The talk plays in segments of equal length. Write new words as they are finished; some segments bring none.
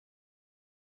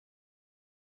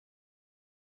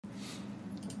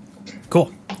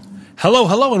Cool.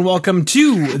 Hello, and welcome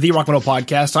to the Rock Metal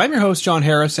Podcast. I'm your host, John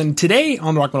Harris, and today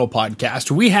on the Rock Metal Podcast,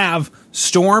 we have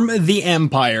Storm the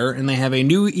Empire, and they have a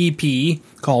new EP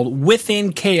called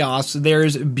Within Chaos,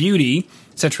 There's Beauty,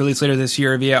 set to release later this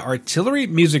year via Artillery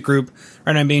Music Group.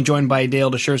 Right now I'm being joined by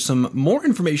Dale to share some more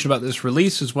information about this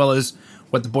release, as well as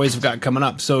what the boys have got coming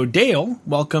up. So, Dale,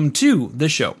 welcome to the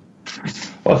show.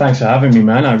 Well, thanks for having me,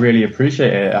 man. I really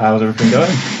appreciate it. How's everything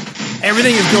going?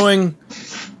 Everything is going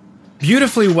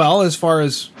beautifully well as far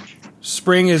as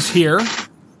spring is here,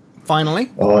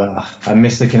 finally. Oh, I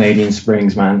miss the Canadian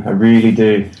springs, man. I really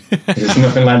do. There's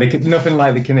nothing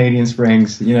like the Canadian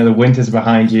springs. You know, the winter's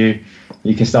behind you.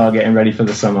 You can start getting ready for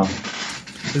the summer.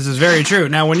 This is very true.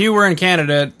 Now, when you were in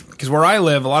Canada, because where I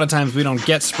live, a lot of times we don't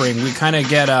get spring. We kind of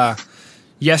get,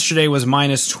 yesterday was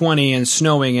minus 20 and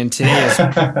snowing, and today is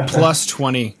plus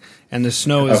 20, and the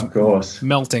snow is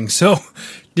melting. So,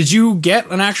 did you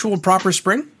get an actual proper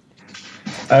spring?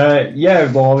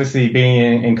 Yeah, well, obviously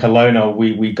being in Kelowna,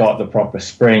 we got the proper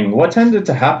spring. What tended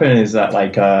to happen is that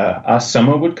our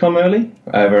summer would come early,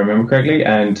 if I remember correctly,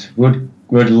 and would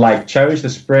cherish the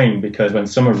spring, because when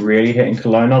summer really hit in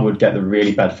Kelowna, we'd get the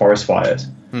really bad forest fires.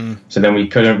 So then we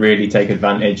couldn't really take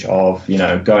advantage of,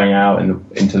 going out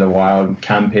into the wild,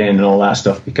 camping and all that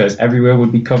stuff, because everywhere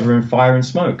would be covered in fire and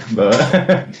smoke. But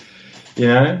we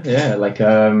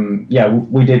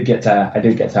did get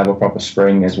to have a proper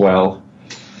spring as well.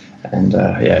 And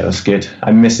it was good.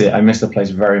 I miss it. I miss the place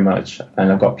very much,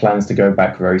 and I've got plans to go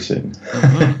back very soon.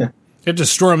 Get to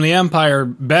storm the Empire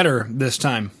better this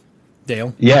time,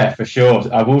 Dale. Yeah, for sure.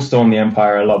 I will storm the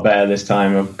Empire a lot better this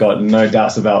time. I've got no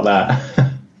doubts about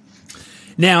that.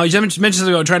 Now, you mentioned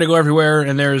about trying to go everywhere,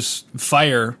 and there's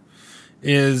fire.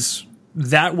 Is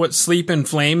that what Sleep in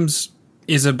Flames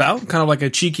is about? Kind of like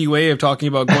a cheeky way of talking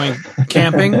about going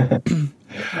camping?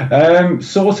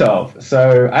 Sort of.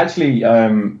 So actually,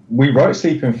 we wrote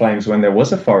Sleep in Flames when there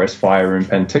was a forest fire in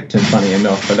Penticton, funny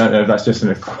enough. I don't know if that's just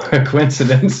a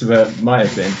coincidence, but might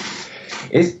have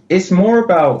been. It's more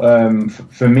about,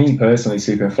 for me personally,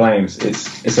 Sleep in Flames,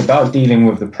 it's about dealing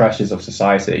with the pressures of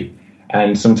society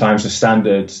and sometimes the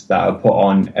standards that are put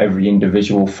on every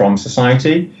individual from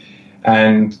society.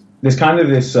 And there's kind of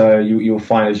this, you'll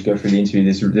find as you go through the interview,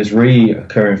 this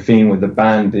recurring theme with the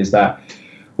band is that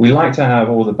we like to have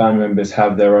all the band members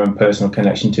have their own personal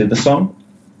connection to the song.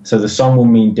 So the song will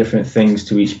mean different things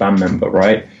to each band member,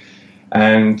 right?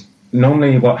 And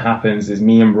normally what happens is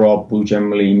me and Rob will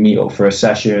generally meet up for a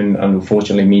session. And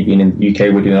unfortunately, me being in the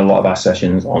UK, we're doing a lot of our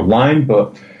sessions online,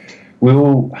 but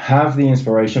we'll have the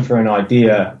inspiration for an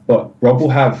idea, but Rob will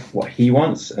have what he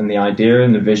wants and the idea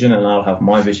and the vision, and I'll have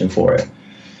my vision for it.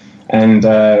 And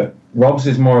Rob's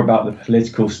is more about the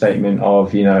political statement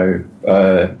of,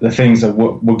 the things that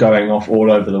were going off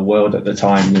all over the world at the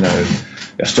time,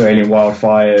 Australian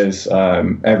wildfires,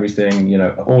 everything,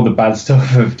 all the bad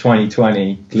stuff of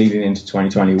 2020 leading into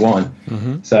 2021.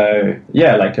 Mm-hmm. So,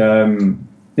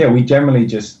 we generally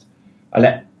just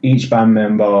let each band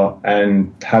member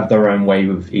and have their own way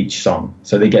with each song.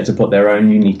 So they get to put their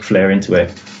own unique flair into it,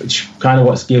 which kind of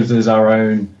what gives us our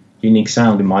own unique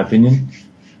sound, in my opinion.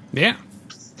 Yeah.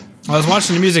 I was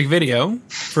watching the music video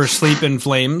for Sleep in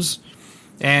Flames,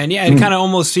 and it kind of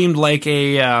almost seemed like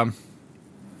a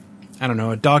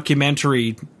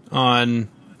documentary on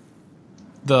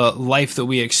the life that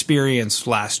we experienced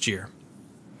last year.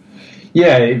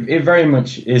 Yeah, it very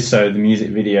much is so, the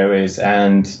music video is,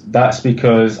 and that's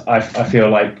because I feel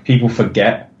like people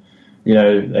forget,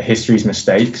 the history's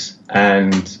mistakes,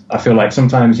 and I feel like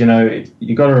sometimes, you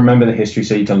got to remember the history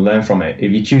so you can learn from it.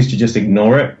 If you choose to just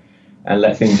ignore it, and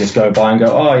let things just go by and go,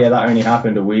 oh, yeah, that only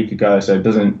happened a week ago, so it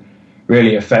doesn't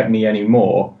really affect me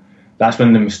anymore, that's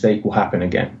when the mistake will happen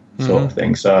again, sort of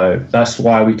thing. So that's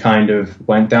why we kind of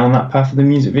went down that path of the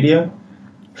music video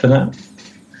for that.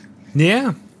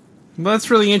 Yeah. Well, that's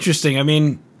really interesting. I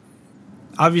mean,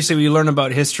 obviously we learn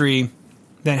about history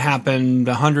that happened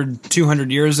 100, 200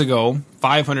 years ago,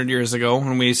 500 years ago,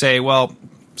 and we say, well,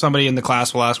 somebody in the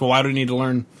class will ask, well, why do we need to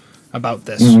learn about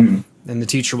this? Mm-hmm. And the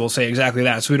teacher will say exactly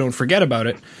that, so we don't forget about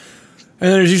it. And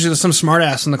then there's usually some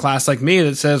smartass in the class like me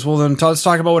that says, well, then let's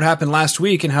talk about what happened last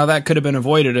week and how that could have been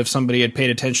avoided if somebody had paid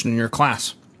attention in your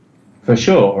class. For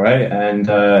sure, right? And,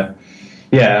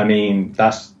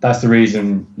 that's the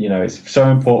reason, it's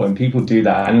so important. People do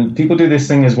that. And people do this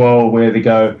thing as well where they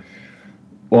go,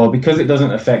 well, because it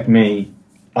doesn't affect me,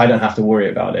 I don't have to worry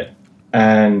about it.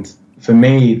 And for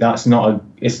me, that's not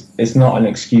it's not an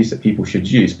excuse that people should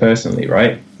use personally,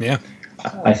 right? Yeah.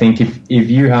 I think if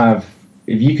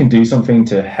you can do something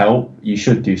to help, you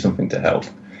should do something to help.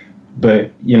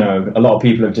 But, a lot of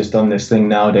people have just done this thing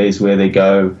nowadays where they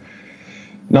go,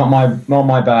 not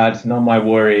my bad, not my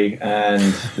worry,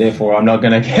 and therefore I'm not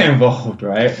going to get involved,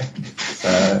 right?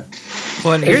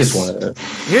 Well, and here's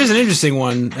an interesting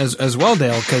one as well,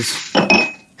 Dale, because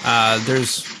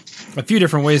there's a few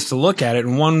different ways to look at it.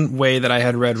 And one way that I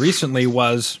had read recently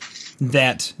was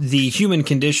that the human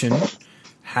condition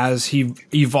has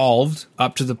evolved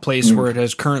up to the place where it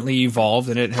has currently evolved,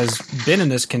 and it has been in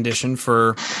this condition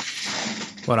for,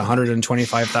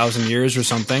 125,000 years or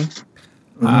something,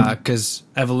 because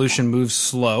evolution moves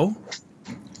slow.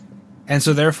 And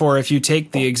so therefore, if you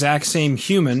take the exact same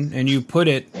human and you put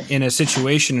it in a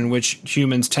situation in which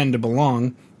humans tend to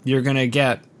belong, you're going to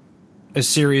get a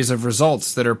series of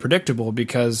results that are predictable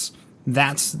because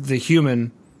that's the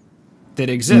human that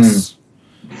exists.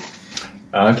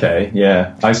 Okay,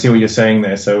 yeah. I see what you're saying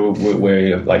there. So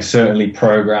we're like certainly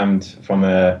programmed from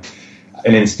an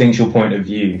instinctual point of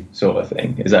view sort of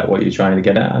thing. Is that what you're trying to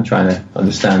get at? I'm trying to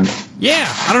understand. Yeah,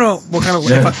 I don't know what kind of.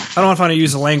 I don't know if I want to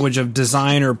use the language of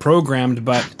design or programmed,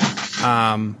 but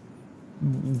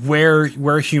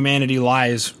where humanity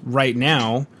lies right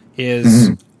now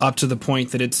is up to the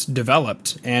point that it's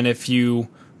developed, and if you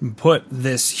put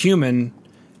this human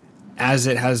as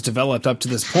it has developed up to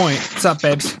this point, what's up,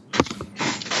 babes?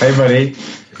 Hey, buddy.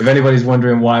 If anybody's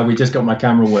wondering why, we just got my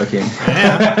camera working.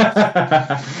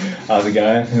 Yeah. How's it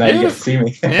going? Now you get to see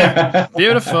me. Yeah,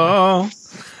 beautiful.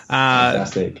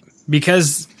 Fantastic.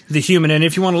 Because the human, and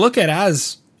if you want to look at it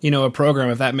as, a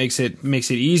program, if that makes it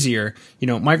easier,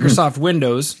 Microsoft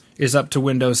Windows is up to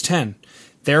Windows 10.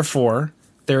 Therefore,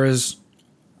 there is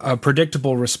a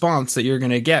predictable response that you're going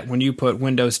to get when you put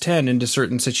Windows 10 into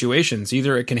certain situations.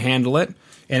 Either it can handle it,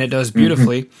 and it does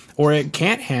beautifully, or it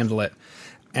can't handle it.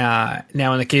 Now,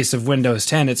 in the case of Windows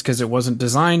 10, it's because it wasn't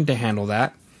designed to handle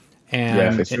that. And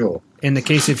yeah, for sure. In the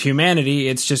case of humanity,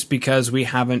 it's just because we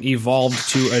haven't evolved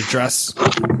to address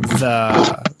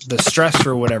the stress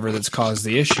or whatever that's caused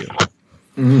the issue.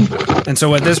 And so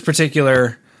what this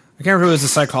particular, I can't remember if it was a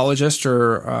psychologist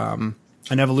or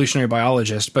an evolutionary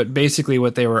biologist, but basically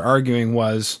what they were arguing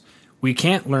was we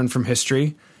can't learn from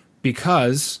history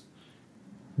because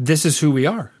this is who we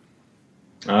are.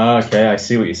 Okay, I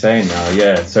see what you're saying now.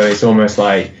 Yeah, so it's almost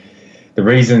like the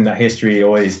reason that history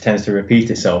always tends to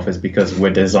repeat itself is because we're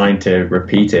designed to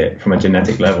repeat it from a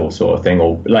genetic level, sort of thing,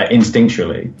 or like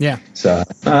instinctually. Yeah. So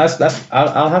that's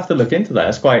I'll have to look into that.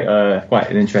 That's quite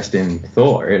an interesting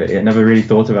thought. Really, I never really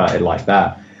thought about it like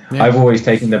that. Yeah. I've always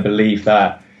taken the belief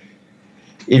that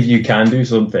if you can do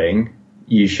something,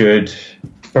 you should,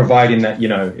 providing that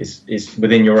it's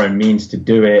within your own means to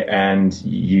do it, and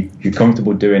you're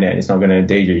comfortable doing it, and it's not going to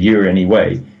endanger you in any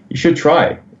way, you should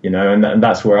try. And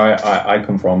that's where I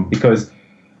come from, because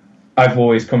I've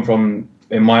always come from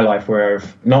in my life where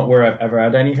I've ever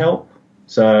had any help.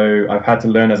 So I've had to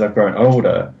learn as I've grown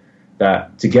older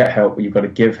that to get help, you've got to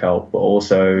give help, but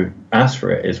also ask for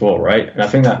it as well, right? And I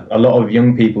think that a lot of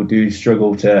young people do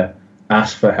struggle to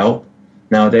ask for help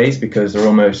nowadays because they're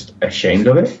almost ashamed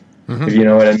of it, if you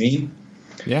know what I mean.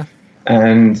 Yeah.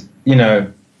 And,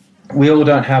 we all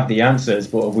don't have the answers,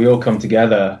 but if we all come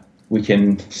together, we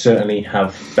can certainly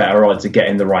have better odds of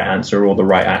getting the right answer or the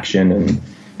right action. And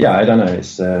yeah, I don't know.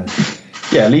 It's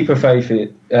leap of faith.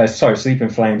 Sleep in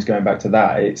Flames. Going back to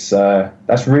that, it's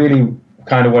that's really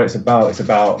kind of what it's about. It's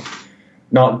about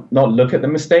not look at the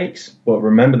mistakes, but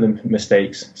remember the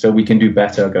mistakes so we can do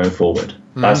better going forward.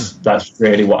 That's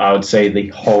really what I would say the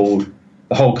whole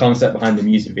concept behind the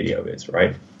music video is,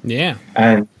 right? Yeah.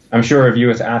 And I'm sure if you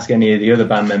were to ask any of the other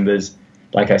band members,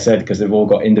 like I said, because they've all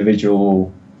got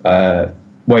individual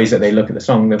ways that they look at the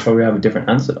song, they'll probably have a different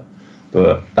answer.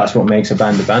 But that's what makes a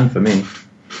band for me.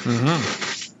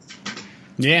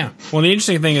 Yeah. Well, the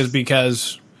interesting thing is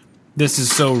because this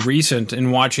is so recent,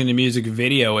 in watching the music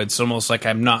video, it's almost like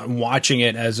I'm not watching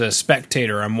it as a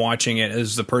spectator. I'm watching it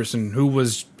as the person who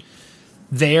was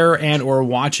there and or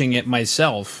watching it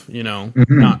myself,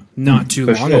 not too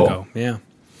long ago. Yeah.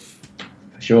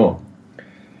 For sure.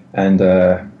 And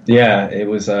it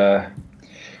was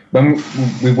when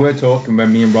we were talking,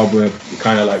 when me and Rob were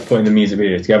kind of like putting the music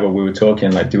video together, we were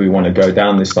talking like, do we want to go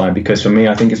down this line? Because for me,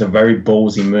 I think it's a very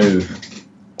ballsy move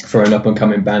for an up and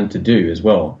coming band to do as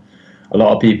well. A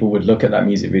lot of people would look at that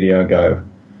music video and go,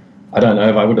 I don't know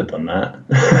if I would have done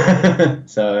that.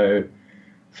 So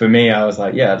for me, I was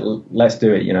like, yeah, let's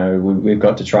do it. We've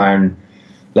got to try and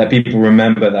let people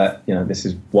remember that, this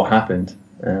is what happened.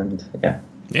 And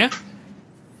yeah,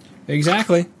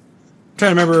 exactly. I'm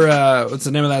trying to remember what's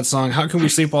the name of that song? How Can We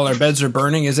Sleep While Our Beds Are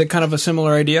Burning? Is it kind of a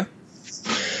similar idea?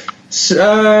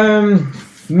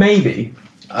 Maybe.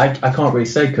 I can't really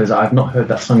say because I've not heard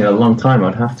that song in a long time.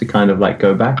 I'd have to kind of like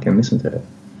go back and listen to it.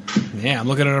 Yeah, I'm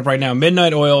looking it up right now.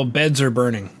 Midnight Oil, Beds Are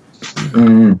Burning.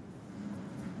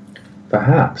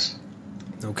 Perhaps.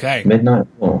 Okay. Midnight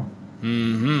Oil.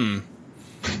 Mm-hmm.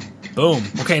 Boom.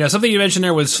 Okay, now something you mentioned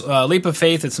there was Leap of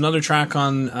Faith. It's another track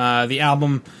on the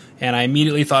album, and I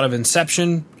immediately thought of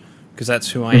Inception, because that's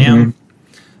who I am.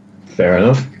 Fair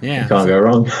enough. Yeah. You can't go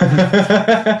wrong.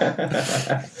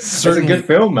 It's a good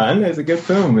film, man. It's a good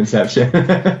film, Inception.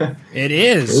 It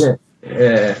is.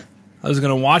 Yeah. I was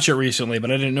going to watch it recently, but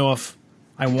I didn't know if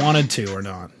I wanted to or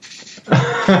not.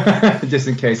 Just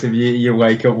in case if you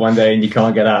wake up one day and you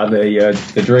can't get out of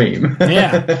the dream.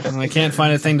 Yeah, and I can't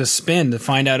find a thing to spin to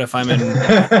find out if I'm in.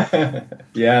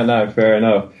 Yeah, no, fair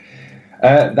enough.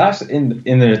 That's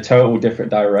in a total different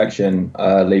direction,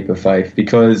 Leap of Faith,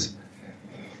 because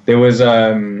there was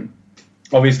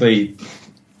obviously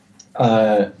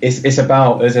it's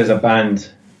about us as a band,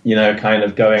 kind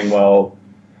of going, well,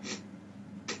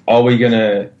 are we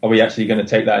actually gonna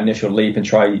take that initial leap and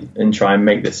try and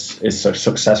make this as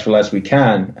successful as we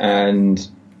can, and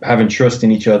having trust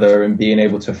in each other and being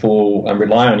able to fall and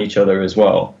rely on each other as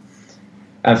well.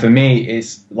 And for me,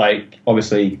 it's like,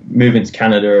 obviously moving to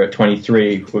Canada at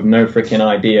 23 with no freaking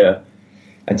idea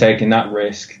and taking that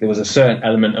risk. There was a certain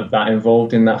element of that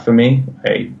involved in that for me.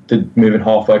 Moving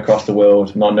halfway across the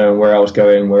world, not knowing where I was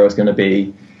going, where I was going to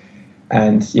be,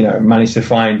 and managed to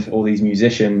find all these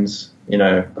musicians.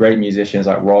 Great musicians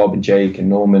like Rob and Jake and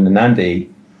Norman and Andy.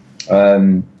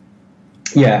 And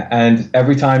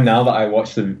every time now that I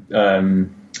watch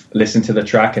listen to the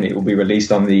track and it will be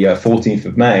released on the 14th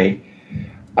of May,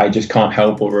 I just can't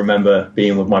help but remember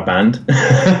being with my band.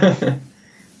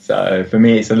 So for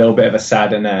me, it's a little bit of a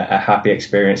sad and a happy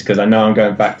experience, because I know I'm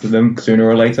going back to them sooner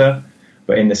or later.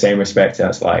 But in the same respect,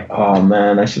 it's like, oh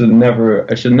man, I should never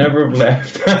have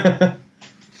left.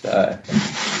 So.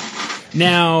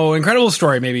 Now, incredible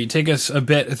story. Maybe take us a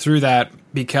bit through that,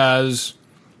 because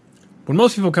when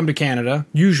most people come to Canada,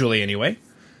 usually anyway,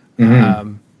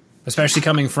 especially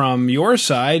coming from your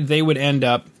side, they would end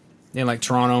up in like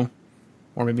Toronto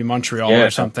or maybe Montreal or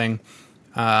something.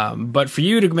 But for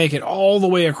you to make it all the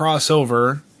way across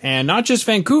over, and not just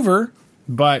Vancouver,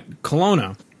 but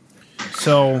Kelowna.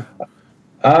 So,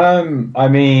 I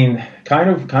mean, kind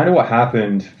of what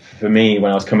happened for me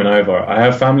when I was coming over. I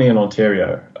have family in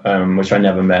Ontario. Which I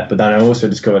never met, but then I also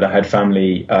discovered I had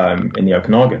family in the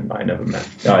Okanagan I never met.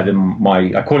 I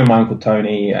call him my Uncle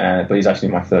Tony, but he's actually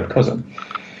my third cousin.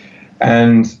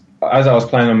 And as I was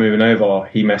planning on moving over,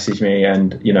 he messaged me,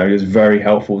 and he was very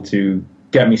helpful to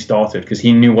get me started, because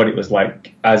he knew what it was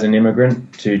like as an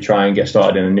immigrant to try and get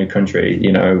started in a new country,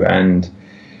 and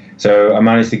so I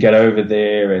managed to get over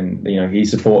there, and he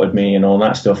supported me and all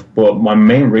that stuff. But my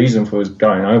main reason for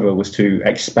going over was to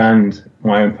expand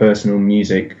my own personal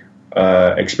music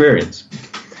experience,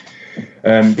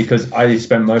 because I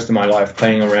spent most of my life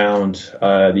playing around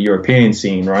the European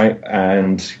scene, right?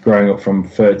 And growing up from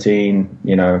 13,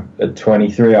 at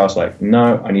 23, I was like,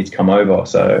 no, I need to come over.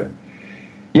 So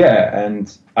yeah,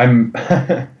 and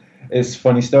it's a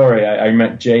funny story. I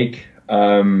met Jake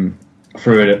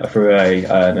through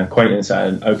an acquaintance at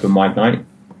an open mic night,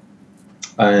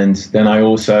 and then I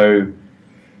also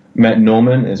met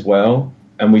Norman as well,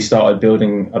 and we started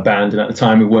building a band. And at the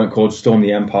time, we weren't called Storm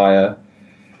the Empire.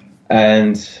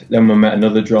 And then we met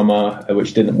another drummer,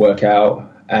 which didn't work out.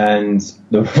 And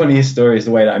the funniest story is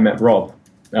the way that I met Rob.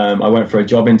 I went for a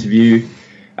job interview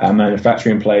at a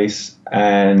manufacturing place,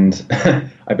 and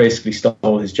I basically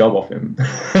stole his job off him.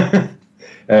 I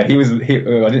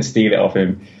didn't steal it off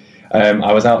him.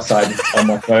 I was outside on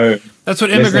my phone. That's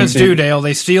what immigrants do, Dale.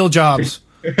 They steal jobs.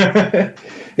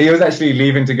 He was actually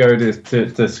leaving to go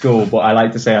to school, but I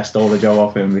like to say I stole the job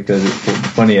off him because it's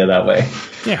funnier that way.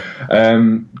 Yeah.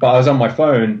 But I was on my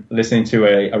phone listening to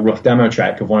a rough demo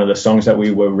track of one of the songs that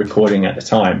we were recording at the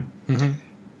time. Mm-hmm.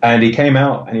 And he came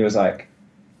out and he was like,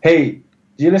 hey,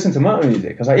 do you listen to metal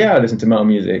music? I was like, yeah, I listen to metal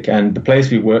music. And the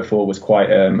place we worked for was quite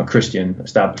a Christian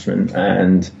establishment.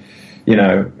 And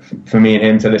for me and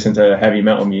him to listen to heavy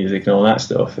metal music and all that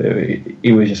stuff,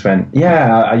 he was just went,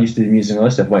 yeah, I used to do music and all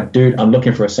this stuff. Went, dude, I'm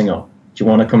looking for a singer. Do you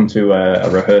want to come to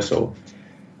a rehearsal?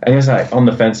 And he was like on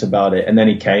the fence about it. And then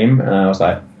he came, and I was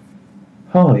like,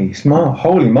 holy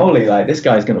moly, like this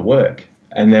guy's going to work.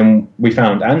 And then we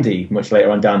found Andy much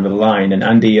later on down the line. And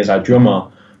Andy is our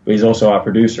drummer, but he's also our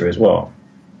producer as well.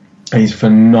 And he's a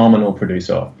phenomenal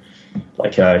producer.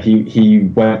 Like he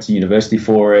went to university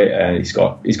for it, and he's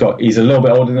a little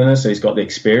bit older than us, so he's got the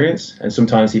experience. And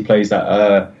sometimes he plays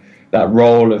that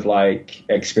role of like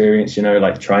experience,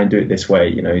 like try and do it this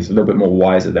way. He's a little bit more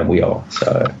wiser than we are.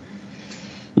 So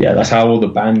yeah, that's how all the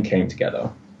band came together.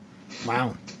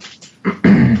 Wow.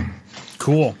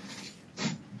 Cool.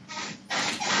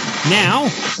 Now,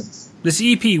 this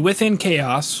EP, Within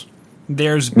Chaos,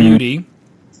 There's Beauty,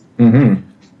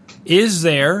 is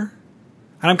there,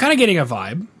 and I'm kind of getting a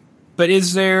vibe, but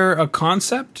is there a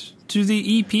concept to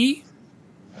the EP?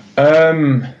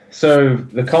 So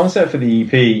the concept for the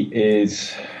EP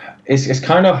is, it's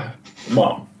kind of,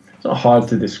 well, it's not hard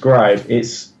to describe.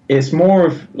 It's more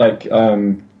of like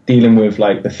dealing with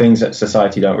like the things that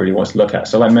society don't really want to look at.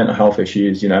 So like mental health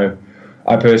issues, you know,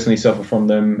 I personally suffer from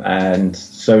them, and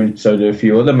so do a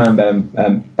few other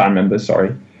band members.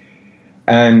 Sorry.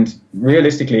 And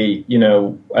realistically, you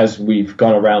know, as we've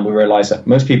gone around, we realize that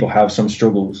most people have some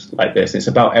struggles like this. It's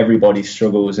about everybody's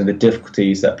struggles and the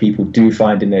difficulties that people do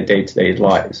find in their day-to-day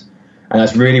lives. And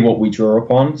that's really what we draw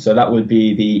upon. So that would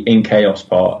be the in chaos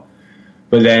part.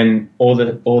 But then all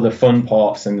the fun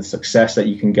parts and the success that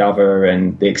you can gather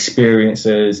and the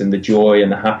experiences and the joy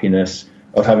and the happiness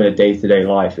of having a day-to-day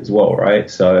life as well, right?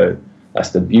 So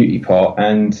that's the beauty part.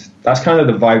 And that's kind of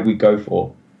the vibe we go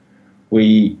for.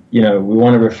 We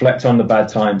want to reflect on the bad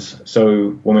times, so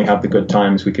when we have the good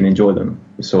times, we can enjoy them,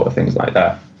 sort of things like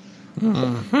that.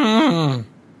 Yeah.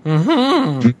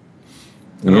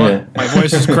 My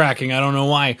voice is cracking. I don't know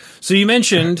why. So you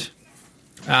mentioned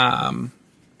having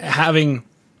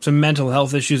some mental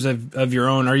health issues of your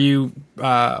own. Are you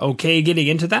okay getting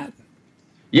into that?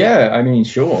 Yeah, I mean,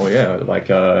 sure. Yeah,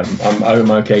 like I'm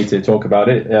okay to talk about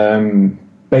it.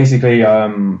 Basically,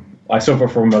 I suffer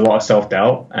from a lot of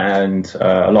self-doubt and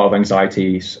a lot of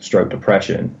anxiety, stroke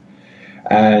depression.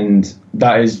 And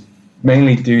that is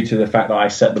mainly due to the fact that I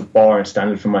set the bar and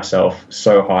standard for myself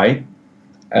so high.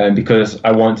 And because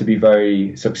I want to be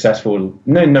very successful,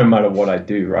 no matter what I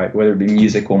do, right? Whether it be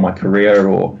music or my career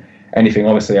or anything,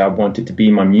 obviously I want it to be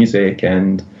my music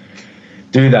and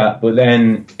do that. But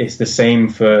then it's the same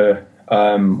for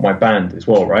my band as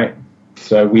well, right?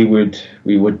 So we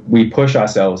push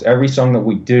ourselves. Every song that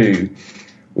we do,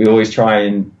 we always try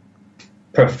and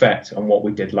perfect on what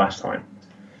we did last time.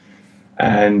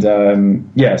 And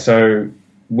so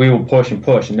we will push and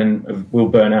push, and then we'll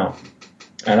burn out,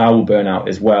 and I will burn out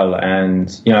as well.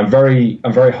 And you know, I'm very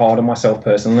hard on myself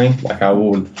personally. Like I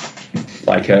will,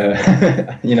 like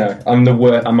I'm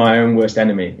my own worst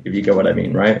enemy, if you get what I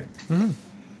mean, right? Mm-hmm.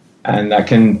 And that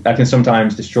can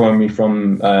sometimes destroy me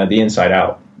from the inside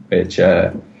out. Which,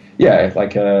 it's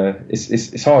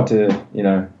hard to, you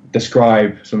know,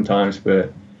 describe sometimes,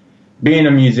 but being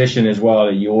a musician as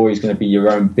well, you're always going to be your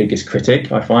own biggest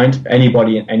critic, I find.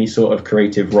 Anybody in any sort of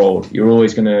creative role, you're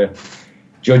always going to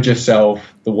judge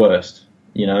yourself the worst,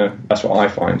 you know? That's what I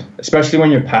find, especially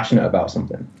when you're passionate about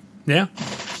something. Yeah.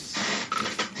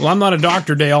 Well, I'm not a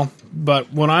doctor, Dale, but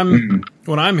what I'm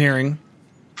hearing,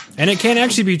 and it can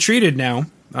actually be treated now,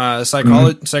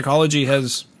 psychology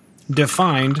has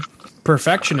defined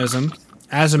perfectionism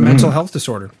as a mental health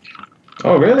disorder.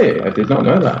 Oh, really? I did not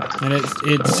know that. And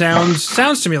it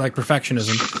sounds to me like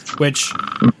perfectionism, which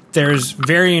there's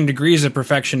varying degrees of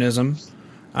perfectionism.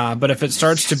 But if it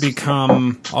starts to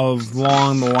become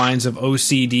along the lines of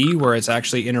OCD, where it's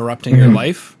actually interrupting your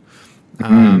life,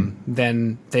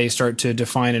 then they start to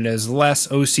define it as less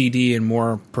OCD and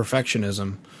more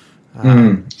perfectionism.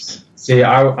 See,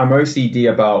 I'm OCD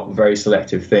about very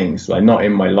selective things, like not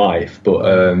in my life, but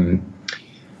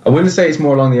I wouldn't say it's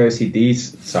more along the OCD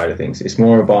side of things. It's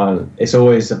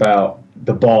always about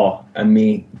the bar and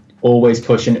me always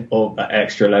pushing it up an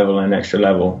extra level,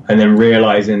 and then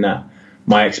realizing that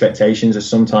my expectations are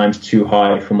sometimes too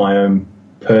high for my own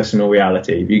personal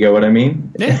reality. If you get what I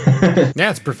mean? Yeah,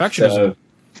 it's perfectionism.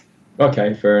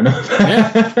 Okay, fair enough.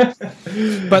 Yeah.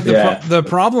 But the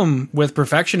problem with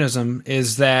perfectionism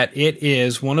is that it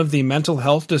is one of the mental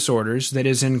health disorders that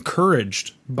is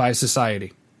encouraged by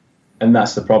society. And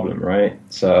that's the problem, right?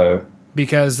 So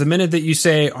because the minute that you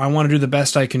say, I want to do the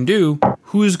best I can do,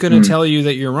 who's going to tell you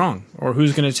that you're wrong? Or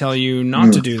who's going to tell you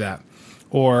not to do that?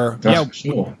 Or,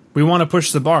 sure, we want to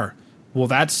push the bar. Well,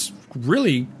 that's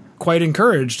really quite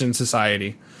encouraged in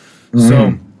society.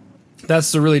 So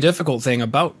that's the really difficult thing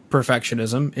about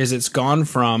perfectionism is it's gone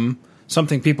from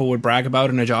something people would brag about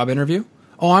in a job interview.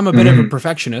 Oh, I'm a bit of a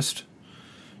perfectionist,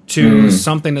 to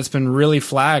something that's been really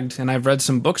flagged. And I've read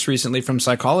some books recently from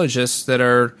psychologists that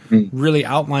are really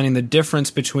outlining the difference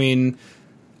between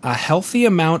a healthy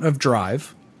amount of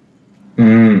drive,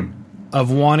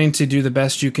 of wanting to do the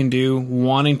best you can do,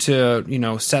 wanting to, you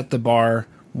know, set the bar,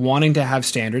 wanting to have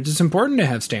standards. It's important to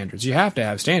have standards. You have to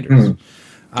have standards.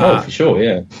 For sure,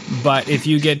 yeah. But if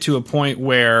you get to a point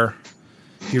where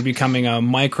you're becoming a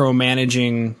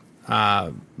micromanaging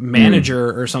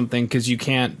manager or something because you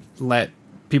can't let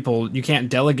people, you can't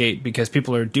delegate because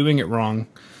people are doing it wrong,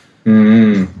 You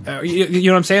know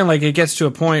what I'm saying? Like, it gets to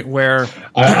a point where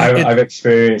I've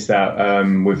experienced that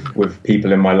with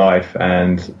people in my life,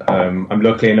 and I'm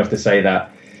lucky enough to say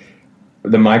that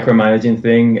the micromanaging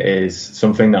thing is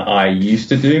something that I used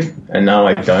to do, and now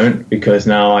I don't, because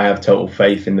now I have total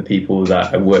faith in the people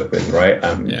that I work with, right?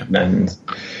 And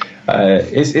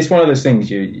it's one of those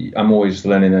things I'm always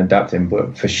learning and adapting.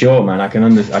 But for sure, man, I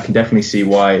can definitely see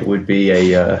why it would be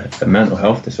a mental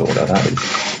health disorder. That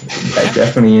is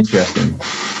definitely interesting.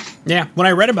 Yeah, when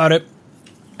I read about it,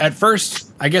 at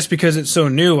first, I guess because it's so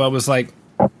new, I was like,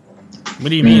 what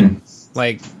do you mean?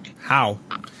 Like, how?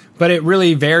 But it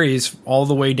really varies all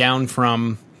the way down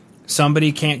from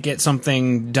somebody can't get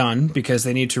something done because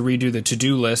they need to redo the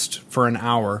to-do list for an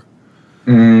hour.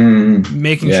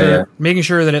 Making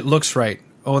sure that it looks right.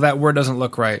 Oh, that word doesn't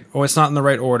look right. Oh, it's not in the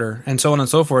right order, and so on and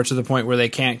so forth, to the point where they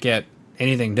can't get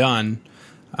anything done.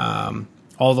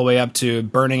 All the way up to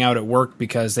burning out at work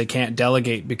because they can't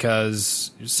delegate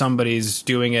because somebody's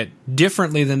doing it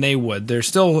differently than they would. They're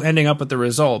still ending up with the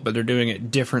result, but they're doing it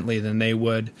differently than they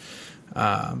would.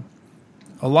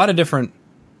 A lot of different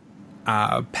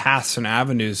paths and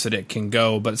avenues that it can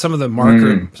go, but some of the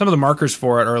markers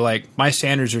for it are like, my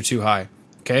standards are too high.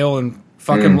 Okay, well, and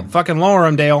fucking lower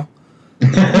them, Dale.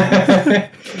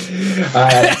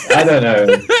 I don't know.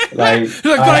 Like,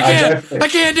 but I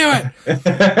can't do it.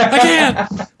 I can't.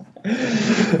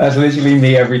 That's literally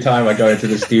me every time I go into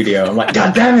the studio. I'm like,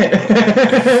 God damn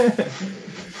it.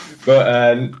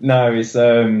 But no, it's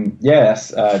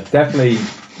definitely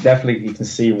you can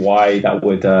see why that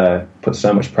would put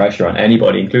so much pressure on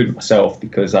anybody, including myself,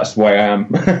 because that's the way I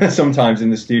am sometimes in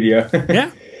the studio.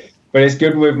 Yeah. But it's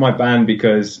good with my band,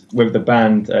 because with the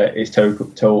band, it's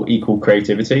total equal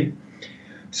creativity.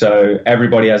 So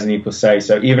everybody has an equal say.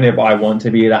 So even if I want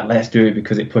to be that, let's do it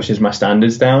because it pushes my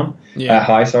standards down,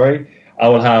 high, I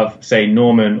will have, say,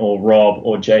 Norman or Rob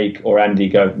or Jake or Andy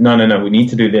go, no, we need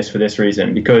to do this for this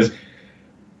reason. Because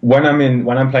when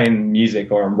I'm playing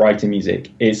music or I'm writing music,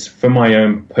 it's for my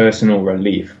own personal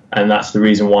relief. And that's the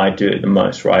reason why I do it the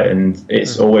most, right? And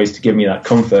it's always to give me that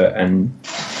comfort and,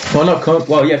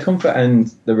 comfort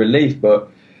and the relief, but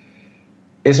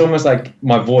it's almost like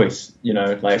my voice,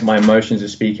 like my emotions are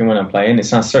speaking when I'm playing. It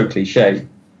sounds so cliche,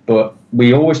 but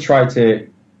we always try to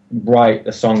write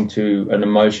a song to an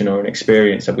emotion or an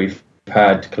experience that we've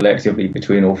had collectively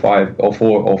between all five of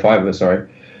us,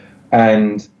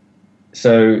 and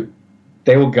so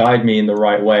they will guide me in the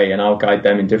right way, and I'll guide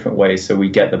them in different ways, so we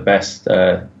get the best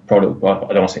product. Well, I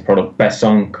don't want to say product, best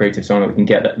song, creative song that we can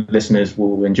get that listeners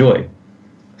will enjoy.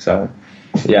 So,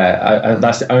 yeah,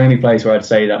 that's the only place where I'd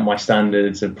say that my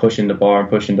standards of pushing the bar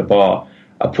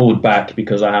are pulled back,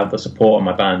 because I have the support of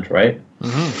my band, right?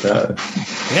 Mm-hmm. So,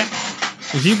 yeah,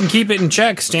 if you can keep it in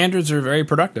check, standards are very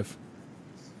productive.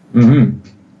 Mm-hmm.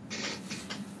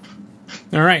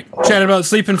 All right. We chatted about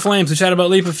Sleep in Flames. We chatted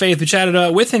about Leap of Faith. We chatted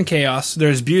about Within Chaos,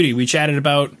 There's Beauty. We chatted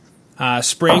about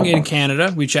spring in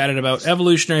Canada. We chatted about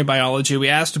evolutionary biology. We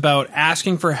asked about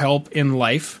asking for help in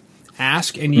life.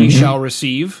 Ask and ye shall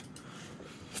receive.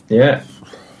 Yeah.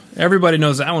 Everybody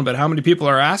knows that one, but how many people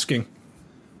are asking?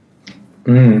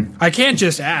 I can't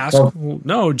just ask. Well,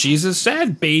 no, Jesus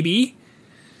said, baby.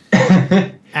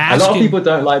 A lot of people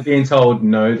don't like being told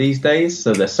no these days,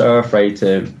 so they're so afraid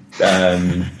to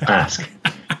ask.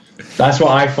 That's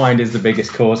what I find is the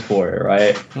biggest cause for it,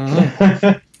 right?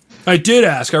 Mm-hmm. I did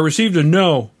ask. I received a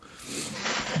no.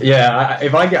 Yeah,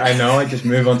 if I get a no, I just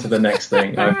move on to the next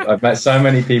thing. I've met so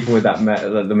many people with that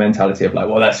the mentality of like,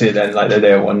 well, that's it then. Like they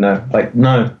don't want no. Like,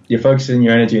 no, you're focusing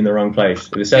your energy in the wrong place.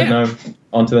 If you said no,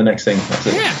 on to the next thing. That's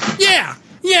it.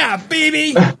 Yeah,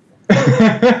 baby.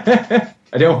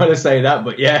 I don't want to say that,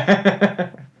 but yeah.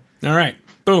 All right,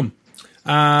 boom.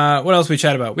 What else we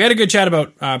chat about? We had a good chat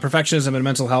about perfectionism and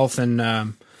mental health,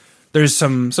 and there's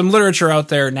some literature out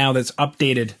there now that's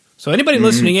updated. So anybody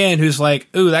listening in who's like,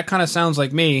 ooh, that kind of sounds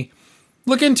like me,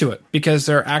 look into it, because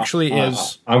there actually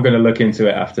is... I'm going to look into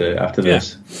it after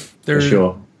this, for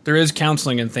sure. There is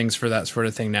counseling and things for that sort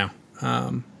of thing now.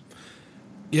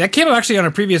 That came up actually on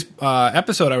a previous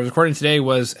episode I was recording today,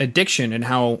 was addiction, and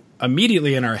how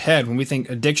immediately in our head, when we think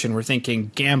addiction, we're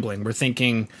thinking gambling, we're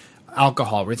thinking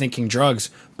alcohol, we're thinking drugs,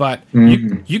 but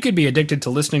you could be addicted to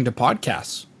listening to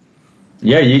podcasts.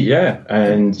 Yeah,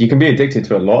 and you can be addicted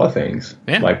to a lot of things,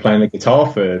 like playing the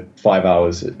guitar for 5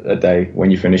 hours a day when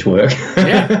you finish work.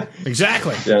 Yeah,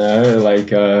 exactly.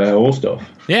 Like all stuff.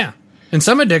 Yeah, and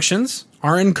some addictions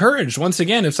are encouraged. Once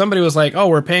again, if somebody was like, oh,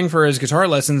 we're paying for his guitar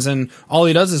lessons and all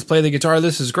he does is play the guitar,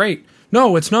 this is great.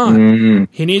 No, it's not.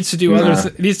 He needs to do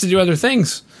other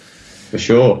things. For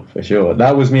sure.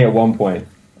 That was me at one point.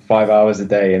 5 hours a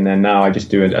day, and then now I just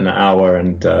do it an hour,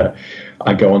 and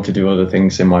I go on to do other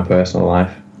things in my personal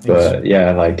life. But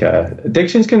yeah, like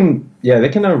addictions they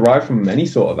can arrive from many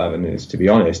sort of avenues, to be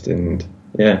honest. And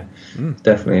yeah,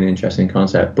 definitely an interesting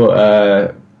concept.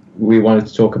 But we wanted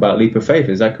to talk about leap of faith.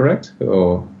 Is that correct?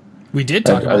 Or we did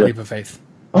talk about leap of faith.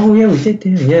 Oh yeah, we did.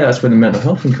 Yeah, that's where the mental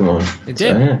health can come on. It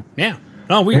did. So, yeah.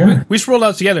 No, we rolled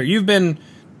out together. You've been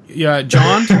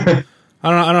John. I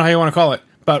don't know how you want to call it,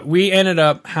 but we ended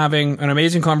up having an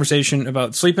amazing conversation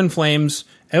about sleep in flames,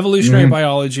 evolutionary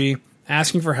biology,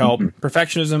 asking for help,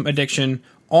 perfectionism, addiction,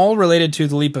 all related to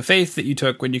the leap of faith that you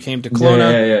took when you came to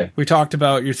Kelowna. Yeah. We talked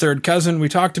about your third cousin. We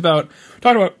talked about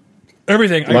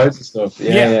everything. Loads of stuff.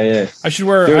 Yeah. I should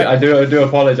wear. I do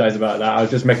apologize about that. I was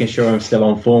just making sure I'm still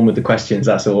on form with the questions.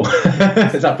 That's all.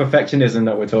 Is that perfectionism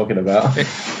that we're talking about?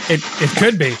 It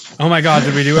could be. Oh my God,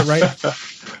 did we do it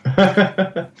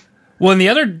right? Well, and the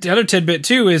other tidbit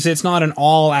too is it's not in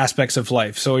all aspects of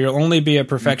life. So you'll only be a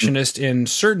perfectionist in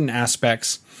certain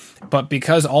aspects, but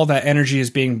because all that energy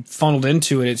is being funneled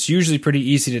into it, it's usually pretty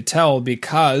easy to tell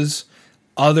because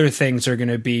other things are going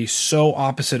to be so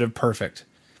opposite of perfect.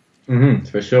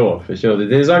 For sure.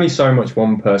 There's only so much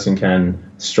one person can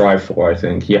strive for, I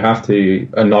think. You have to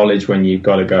acknowledge when you've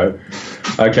got to go,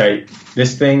 okay,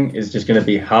 this thing is just going to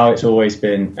be how it's always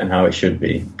been and how it should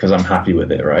be because I'm happy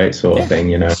with it, right? Sort of thing,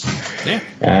 you know? Yeah.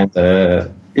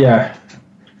 And, yeah.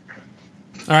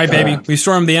 All right, baby. We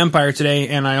stormed the Empire today,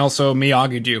 and I also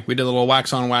Miyagi'd you. We did a little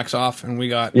wax on, wax off, and we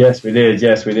got... Yes, we did.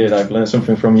 I've learned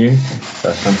something from you.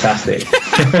 That's fantastic.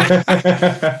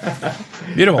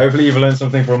 Beautiful. Hopefully you've learned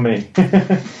something from me.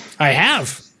 I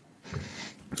have.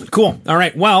 Cool. All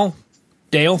right. Well,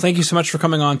 Dale, thank you so much for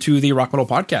coming on to the Rock Metal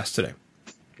Podcast today.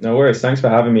 No worries. Thanks for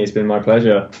having me. It's been my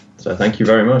pleasure. So thank you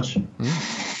very much.